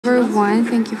One,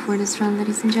 thank you for this round,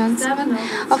 ladies and gentlemen.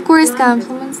 Of course,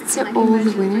 compliments to all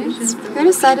the winners who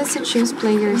decided to choose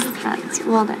player's hat.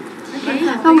 Well done.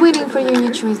 I'm waiting for your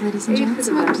new choice, ladies and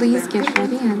gentlemen. Please get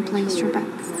ready and place your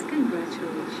bets.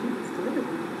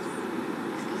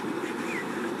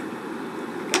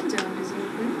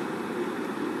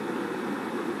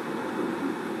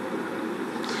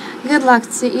 Good luck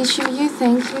to each of you.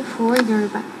 Thank you for your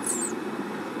bets.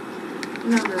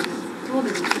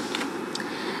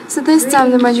 So this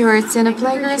time the majority in a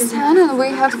player's hand, and we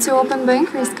have to open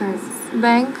banker's cards.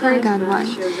 Banker got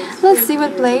one. Let's see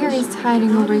what player is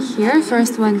hiding over here.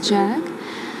 First one, Jack.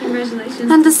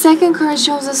 And the second card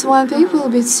shows us one pick will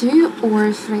be 2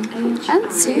 or 3. And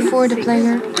 2 for the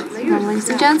player. Well, ladies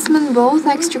and gentlemen, both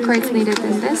extra cards needed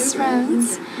in this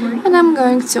round. And I'm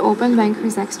going to open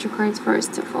banker's extra card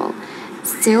first of all.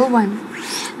 Still 1.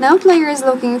 Now player is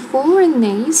looking for an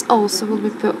ace, also will be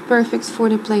perfect for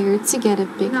the player to get a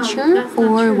picture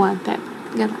or 1 pip.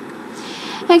 Good luck.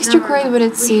 Extra card with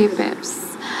its 2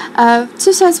 pips.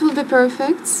 2 sides will be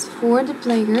perfect for the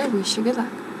player. Wish you good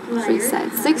luck. 3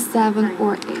 sides, 6, 7,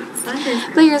 or 8.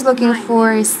 Player is looking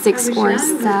for 6 or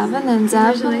 7 and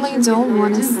definitely don't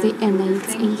want to see an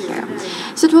 8 in here.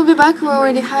 So it will be back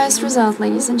over the highest result,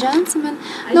 ladies and gentlemen.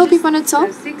 No peep on the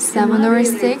top, 7 or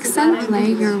 6, and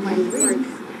player wins.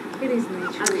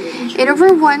 8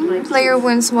 over 1, player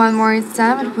wins one more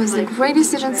time. It was a great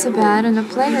decision to bet on the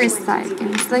player's side.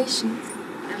 Congratulations.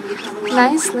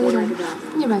 Nicely done.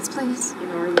 Your bets, please.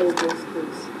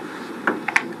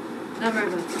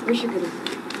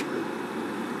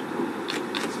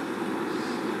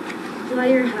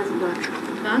 Player has black.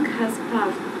 Bank has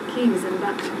pot, kings, and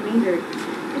back leader.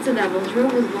 It's a double draw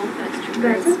with both extra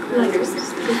cards. Players.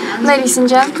 Ladies and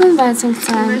gentlemen, betting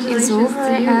time is over,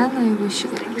 and I wish you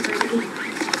good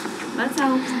luck.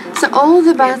 So all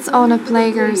the bets on a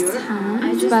player's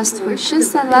hand, best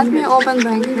wishes, and let me open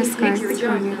banker's cards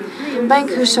for you.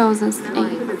 Banker shows us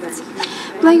 8.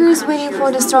 Player is waiting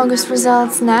for the strongest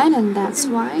results, 9, and that's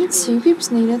why 2 pips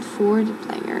needed for the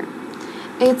player.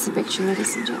 It's a picture,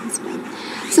 ladies and gentlemen.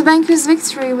 So banker's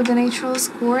victory with a natural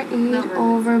score 8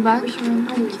 over backroom.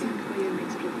 Thank you.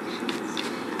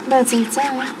 Betting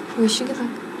time. Wish you good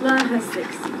luck. Player has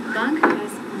 6. Bank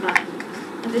has black.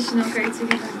 Additional cards to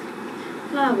give back.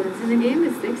 Player wins in the game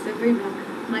is 6 every back.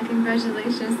 My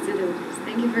congratulations to the winners.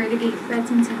 Thank you for the game.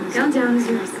 Betting time. Countdown is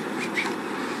yours.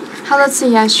 Hello to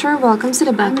Yashur. Welcome to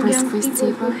the Backwards Quiz TV.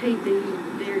 People. Hate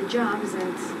their jobs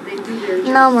and they do their jobs.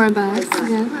 No more bets.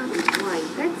 Good luck.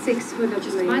 That's 6 for the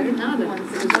just player. Find another one.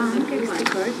 Extra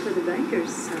card for the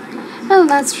banker's side. And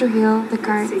let's reveal the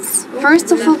cards.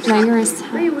 First of all, player's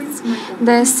hands.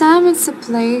 This time it's a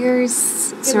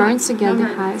player's turn to get the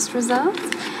highest result.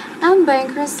 And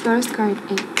banker's first card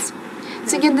 8.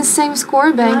 To get the same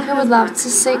score, banker would love to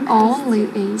say only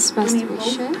ace. Best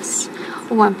wishes.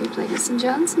 1 pip, ladies and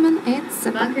gentlemen. It's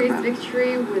a bacarrat.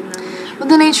 With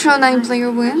the natural 9 player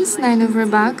wins, 9 over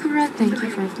bacarrat. Thank you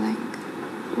for playing.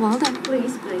 Well done.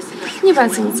 New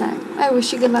bets inside. I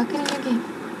wish you good luck in your game.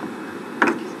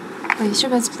 Place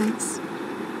your bets, please.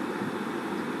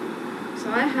 So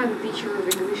I have a teacher of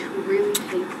English who really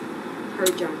hates her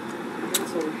job.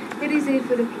 That's all. It is 8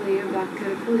 for the player,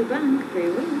 backer for the bank.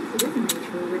 Very well. It is a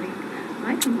natural winning.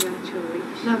 My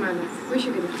congratulations. No, man. Wish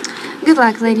you good luck. Good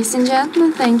luck, ladies and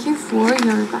gentlemen. Thank you for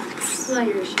your bets.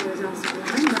 Player shows us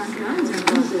one back out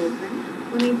and was open.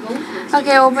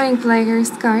 Okay, opening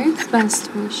player's cards. Best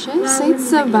wishes.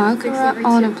 It's a baccarat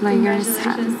on a player's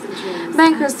hand.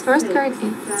 Banker's first card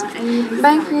 8.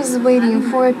 Banker is waiting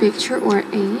for a picture or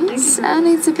ace, and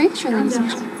it's a picture, ladies and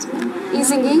gentlemen.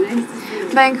 Easy game.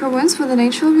 Banker wins with a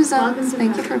natural result.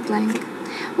 Thank you for playing.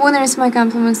 Winners, my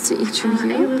compliments to each of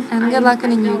you, and good luck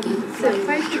in a new game. Good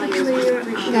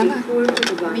luck.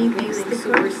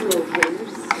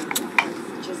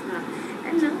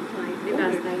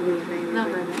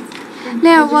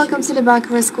 Now, welcome to the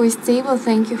Backwards Quiz table.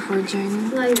 Thank you for joining.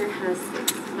 Player has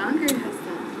 6. Banker has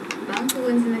 7. Banker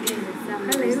wins in the game at 7.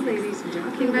 Hello, ladies and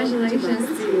gentlemen. Congratulations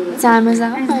to you. Time is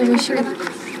up. I wish you good luck.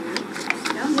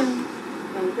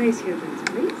 Place your bets,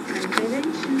 please.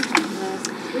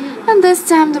 And this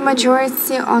time the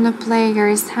majority on a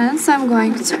player's hand, so I'm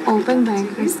going to open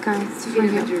banker's cards for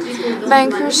you.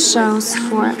 Banker shows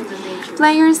 4.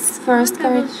 Player's first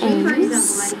card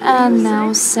ace, and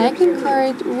now second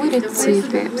card with a 2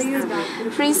 pips.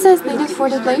 3 sets needed for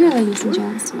the player, ladies and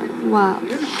gentlemen. Wow.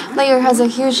 Player has a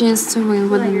huge chance to win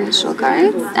with initial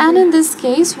cards, and in this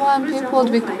case 1 pip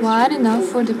would be quite enough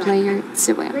for the player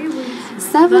to win.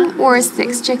 7 or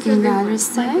 6, checking the other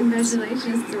side.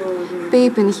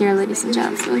 Pip in here, ladies and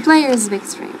gentlemen. Player's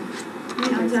victory.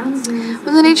 With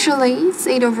a neutral ace,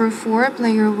 8/4,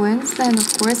 player wins, and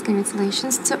of course,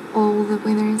 congratulations to all the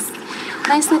winners.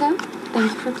 Nicely done.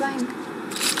 Thank you for playing.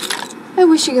 I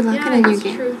wish you good luck in a new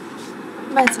game.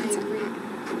 That's it.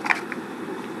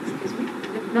 Excuse me.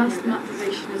 The best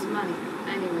motivation is money.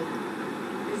 Anyway,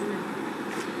 isn't it?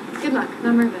 Good luck.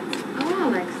 Number event. Oh,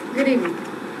 Alex. Good evening.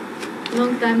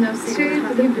 Long time no see.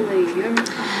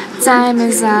 Time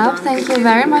is up. Thank you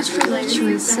very much for your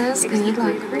choices. Good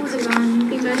luck.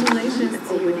 Congratulations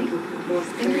to you.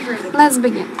 Let's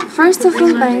begin. First of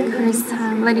all, banker's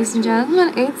time. Ladies and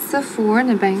gentlemen, it's a 4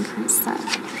 and a banker's time.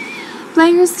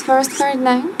 Player's first card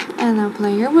 9, and a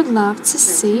player would love to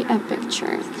see a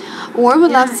picture. Or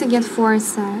would love to get 4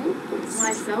 sides.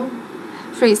 Why so?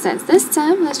 3 sets this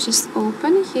time. Let's just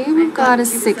open. Here we've got a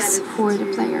 6 for the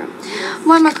player.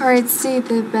 1 more card, see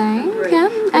the bank,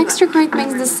 and extra card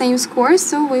makes the same score,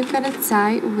 so we've got a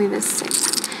tie with a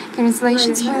 6.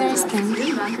 Congratulations, winners. Thank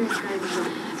you.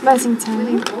 Betting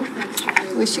time.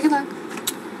 Wish you good luck.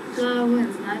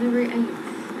 Wins 9/8.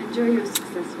 Enjoy your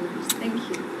success, winners. Thank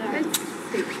you.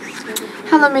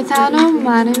 Hello, Mitano,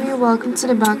 Manami, welcome to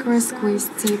the bacarrat squeeze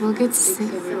table. Good to see you.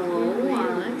 So,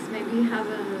 Alex, maybe you have a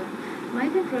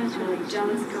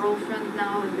jealous girlfriend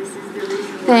now, and this is the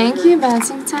reason why. Thank you.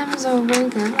 Betting time is over.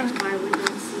 Good luck. Why we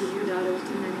don't see you that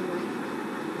often anyway.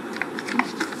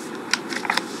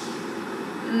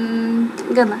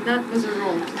 Good luck. That was a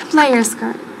roll. Player's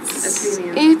cards.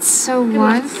 It's a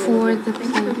 1 for the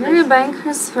player.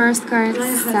 Banker's first card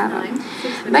 7.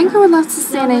 Banker would love to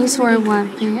see an ace or a 1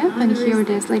 pip, and here it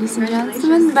is, ladies and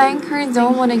gentlemen. Banker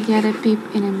don't want to get a pip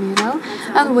in the middle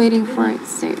and waiting for it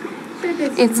to.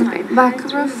 It's a pip.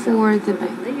 Baccarat for the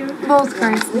bank. Both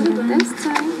cards needed this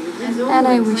time, and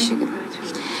I wish you good luck.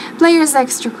 Player's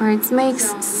extra cards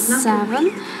makes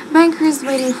 7. Banker is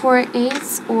waiting for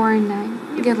 8 or 9.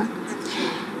 Good luck.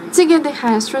 To get the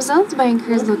highest result,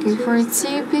 banker is looking for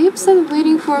 2 pips and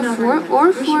waiting for 4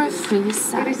 or for 3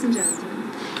 sides.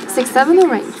 6, 7,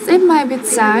 or 8. It might be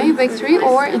tie, victory,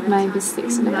 or it might be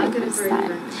 6 on the banker's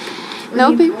side.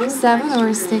 No pip, 7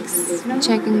 or 6,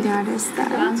 checking the other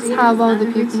sides. How about the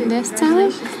pipping this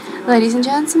time? Ladies and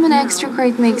gentlemen, extra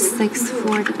card makes 6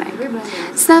 for the bank.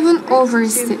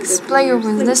 7/6. Player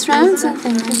wins this round, and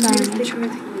thank you very much for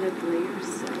playing.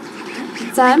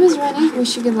 Time is running.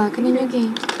 Wish you good luck in a new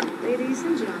game. Ladies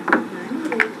and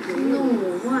gentlemen, no,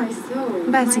 why so?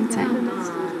 Betting time.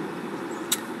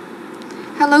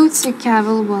 Hello to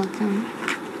Cavill, welcome.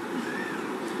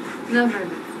 No, very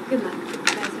much. Good luck.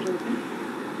 That's it open.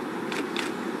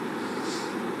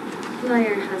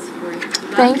 Player has 4.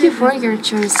 Thank you for your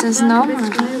choices. No more.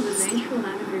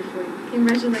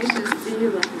 Congratulations to you,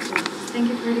 lucky. Thank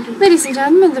you for the gift. Ladies and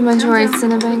gentlemen, the majority is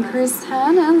in a banker's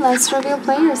hand, and let's reveal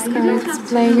player's cards.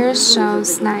 Player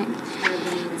shows 9.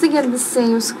 To get the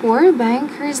same score,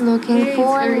 banker is looking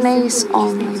for an ace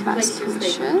only, best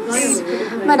wishes.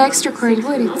 But extra card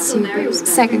with it 2 pips.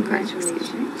 Second card,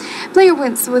 excuse me. Player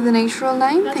wins with a natural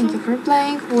 9. Thank you for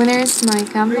playing. Winners, my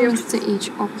compliments to each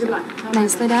of you.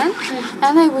 Nicely done,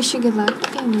 and I wish you good luck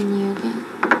in the new game.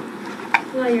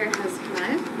 Player has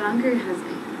 5, banker has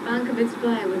 8. Banker bits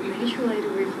play with natural 8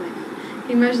 replay.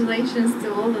 Congratulations to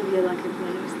all of you lucky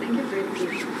players. Thank you for the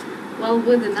gift. Well,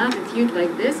 with an attitude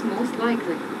like this, most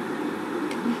likely.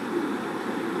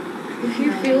 If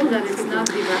you feel that it's not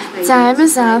the best idea. Time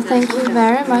is up. Thank you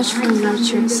very much for your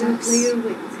choices.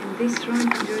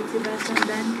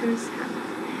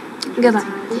 Good luck.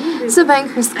 So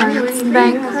banker's cards.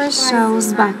 Banker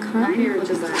shows baccarat.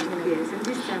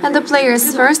 And the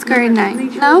player's first card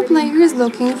 9. Now player is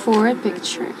looking for a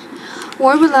picture.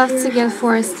 Or would love to get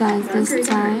 4 sides this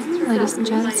time. Ladies and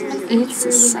gentlemen, it's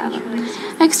a 7.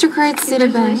 Extra cards to the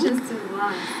bank.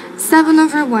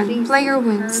 7/1. Player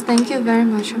wins. Thank you very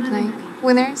much for playing.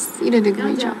 Winners, you did a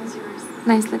great job.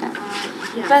 Nicely done.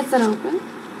 Bets that open.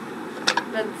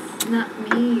 But not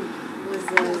me. Was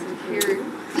a hair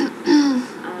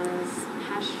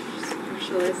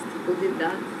specialist who did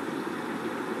that.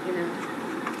 You know,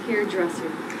 hairdresser.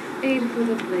 8 for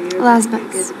the player. Last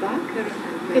bets.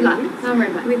 Good luck. Number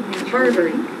back.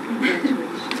 Burberry.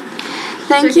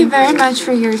 Thank you very much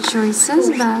for your choices.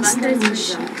 Best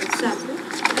wishes.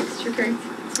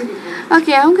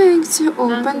 Okay, I'm going to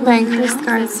open banker's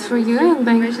cards for you, and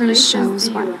banker shows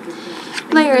 1.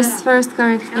 Player's first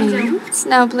card 8.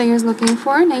 Now player's looking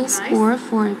for an ace or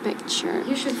for a picture.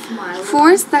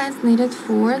 4 stats needed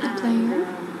for the player.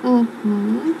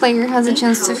 Player has a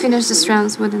chance to finish this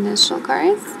round with initial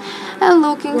cards and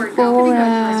looking for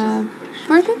a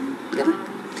perfect.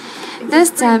 This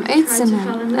time it's a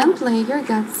 9, and player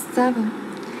got 7.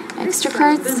 Extra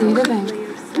cards to the bank.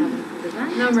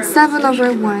 7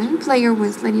 over 1. Player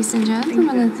wins, ladies and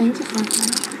gentlemen, and thank you for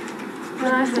playing.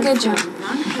 Good job.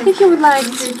 If you would like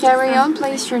to carry on,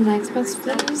 place your next bets,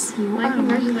 please. You My are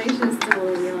congratulations to all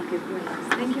of you lucky players.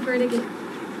 Thank you for the gift.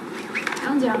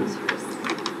 And John's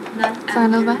first. Not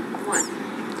Final bet. one.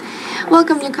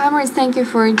 Welcome, newcomers. Thank you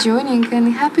for joining,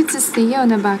 and happy to see you on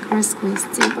the bacarrat squeeze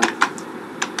table.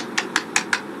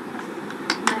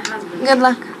 My husband. Good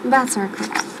luck. Bets are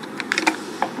closed.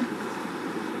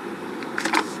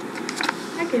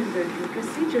 I can go through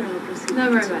procedural. No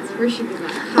more bets. Where should we go?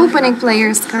 Opening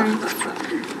player's card.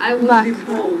 I would Back. be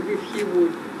bold if he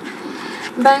would.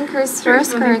 Banker's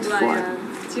first card 4.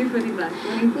 2 for the back.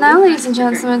 Now, ladies and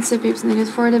gentlemen, 2 pips needed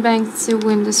for the bank to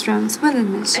win this round with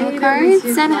initial cards.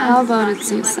 And how about a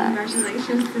 2 set?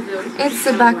 Congratulations to those. It's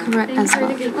the bacarrat as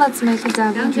well. Let's make a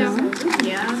double draw.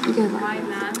 Yeah. Good luck. Why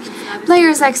not?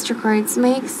 Players extra cards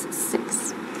makes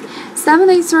 6. 7,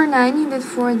 8, or 9 needed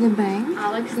for the bank.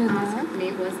 Alex Good asked luck.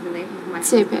 me what's the name of my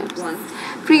 2 pips. once.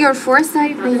 3 or 4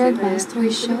 set needed, best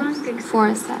wishes.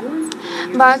 4 set.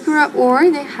 Baccarat or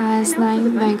it has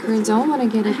 9 banker. Don't want to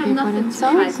get a pick on it,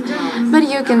 so but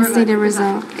you can see the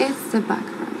result. It's the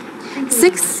baccarat.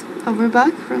 6 over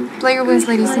baccarat. Player wins,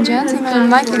 ladies and gentlemen, and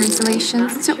my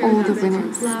congratulations to all the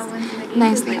winners.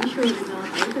 Nicely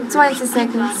done. 20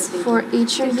 seconds for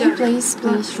each of you. Please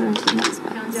place your next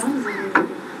bets.